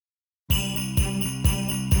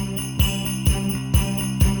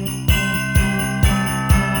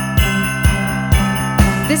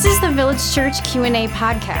This is the Village Church Q&A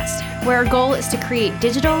podcast, where our goal is to create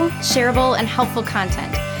digital, shareable, and helpful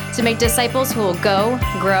content to make disciples who will go,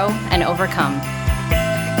 grow, and overcome.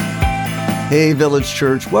 Hey, Village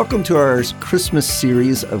Church. Welcome to our Christmas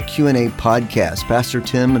series of Q&A podcast. Pastor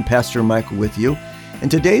Tim and Pastor Michael with you. And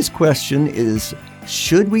today's question is,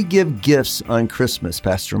 should we give gifts on Christmas,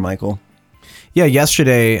 Pastor Michael? Yeah,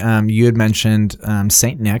 yesterday you had mentioned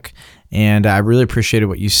St. Nick, and I really appreciated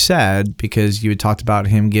what you said because you had talked about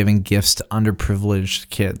him giving gifts to underprivileged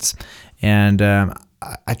kids. And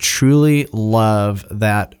I truly love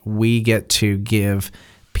that we get to give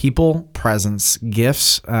people presents,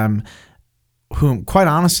 gifts, who quite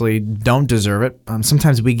honestly don't deserve it.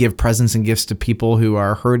 Sometimes we give presents and gifts to people who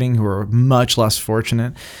are hurting, who are much less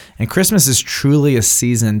fortunate. And Christmas is truly a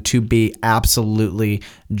season to be absolutely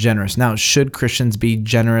generous. Now, should Christians be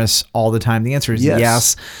generous all the time? The answer is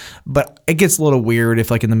yes. But it gets a little weird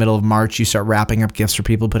if, like, in the middle of March, you start wrapping up gifts for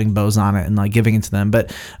people, putting bows on it, and like giving it to them.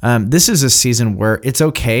 But this is a season where it's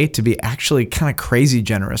okay to be actually kind of crazy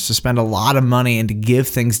generous, to spend a lot of money and to give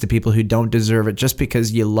things to people who don't deserve it just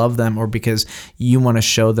because you love them or because you want to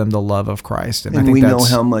show them the love of Christ. And I think we know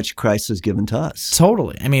how much Christ has given to us.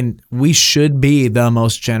 Totally. I mean, we should be the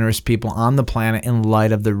most generous people on the planet in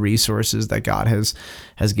light of the resources that God has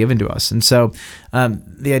given to us. And so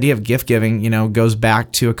the idea of gift giving, goes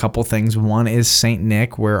back to a couple things. One is St.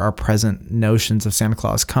 Nick, where our present notions of Santa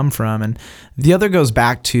Claus come from. And the other goes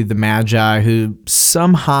back to the Magi, who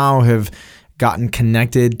somehow have gotten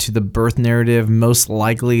connected to the birth narrative, most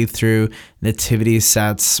likely through nativity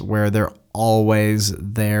sets where they're always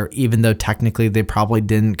there, even though technically they probably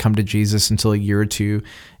didn't come to Jesus until a year or two,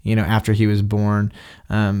 after he was born.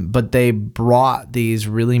 But they brought these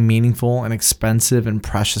really meaningful and expensive and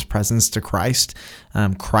precious presents to Christ.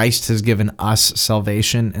 Christ has given us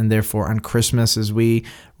salvation, and therefore on Christmas, as we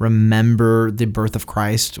remember the birth of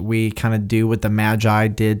Christ, we kind of do what the Magi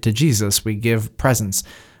did to Jesus. We give presents.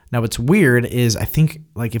 Now, what's weird is I think,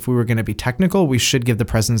 like, if we were going to be technical, we should give the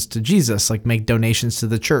presents to Jesus, like make donations to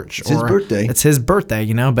the church. It's his birthday. It's his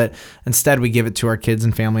birthday, but instead we give it to our kids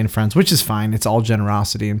and family and friends, which is fine. It's all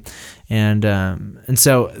generosity. And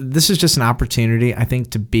so this is just an opportunity, I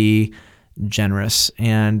think, to be generous.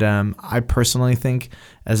 And I personally think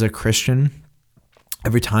as a Christian,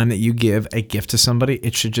 every time that you give a gift to somebody,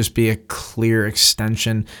 it should just be a clear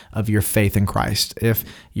extension of your faith in Christ. If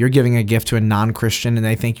you're giving a gift to a non-Christian and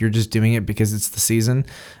they think you're just doing it because it's the season,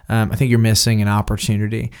 I think you're missing an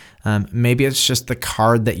opportunity. Maybe it's just the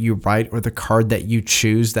card that you write or the card that you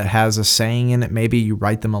choose that has a saying in it. Maybe you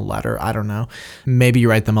write them a letter. I don't know. Maybe you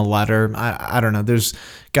write them a letter. I don't know. There's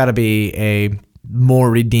got to be a more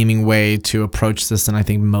redeeming way to approach this than I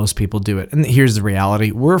think most people do it. And here's the reality.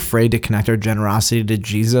 We're afraid to connect our generosity to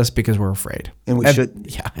Jesus because we're afraid. And we should.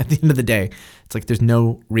 Yeah, at the end of the day, it's like there's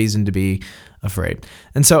no reason to be afraid.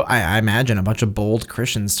 And so I imagine a bunch of bold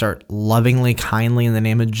Christians start lovingly, kindly, in the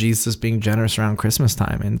name of Jesus, being generous around Christmas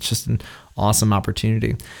time. And it's just an awesome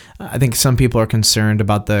opportunity. I think some people are concerned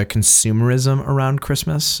about the consumerism around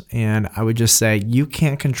Christmas. And I would just say you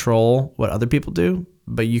can't control what other people do,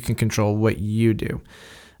 but you can control what you do.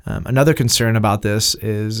 Another concern about this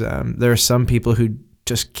is there are some people who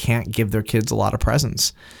just can't give their kids a lot of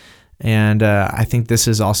presents. And I think this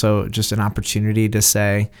is also just an opportunity to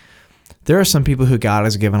say, there are some people who God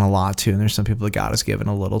has given a lot to, and there's some people that God has given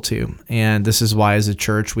a little to. And this is why, as a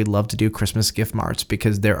church, we love to do Christmas gift marts,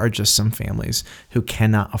 because there are just some families who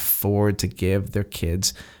cannot afford to give their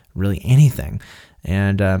kids really anything.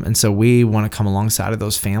 And so we want to come alongside of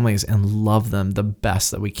those families and love them the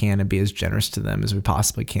best that we can and be as generous to them as we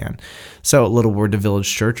possibly can. So a little word to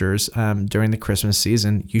Village Churchers, during the Christmas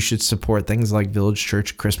season, you should support things like Village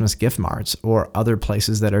Church Christmas gift marts or other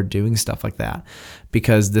places that are doing stuff like that,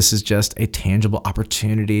 because this is just a tangible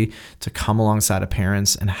opportunity to come alongside of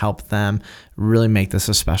parents and help them really make this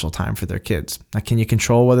a special time for their kids. Now, can you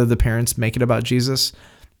control whether the parents make it about Jesus?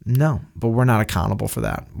 No, but we're not accountable for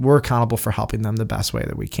that. We're accountable for helping them the best way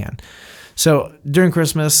that we can. So during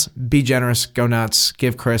Christmas, be generous, go nuts,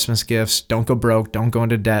 give Christmas gifts, don't go broke, don't go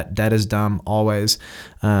into debt. Debt is dumb, always.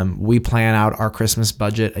 We plan out our Christmas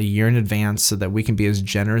budget a year in advance so that we can be as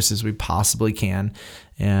generous as we possibly can,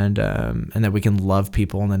 and that we can love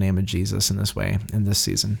people in the name of Jesus in this way, in this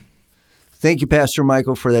season. Thank you, Pastor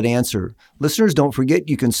Michael, for that answer. Listeners, don't forget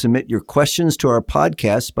you can submit your questions to our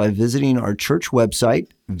podcast by visiting our church website,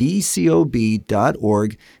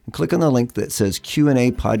 vcob.org, and click on the link that says Q&A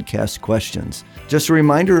Podcast Questions. Just a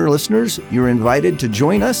reminder, listeners, you're invited to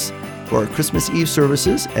join us for our Christmas Eve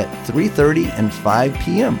services at 3:30 and 5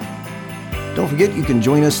 p.m. Don't forget you can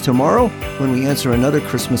join us tomorrow when we answer another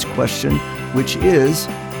Christmas question, which is,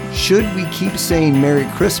 Should we keep saying Merry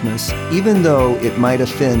Christmas even though it might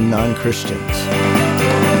offend non-Christians?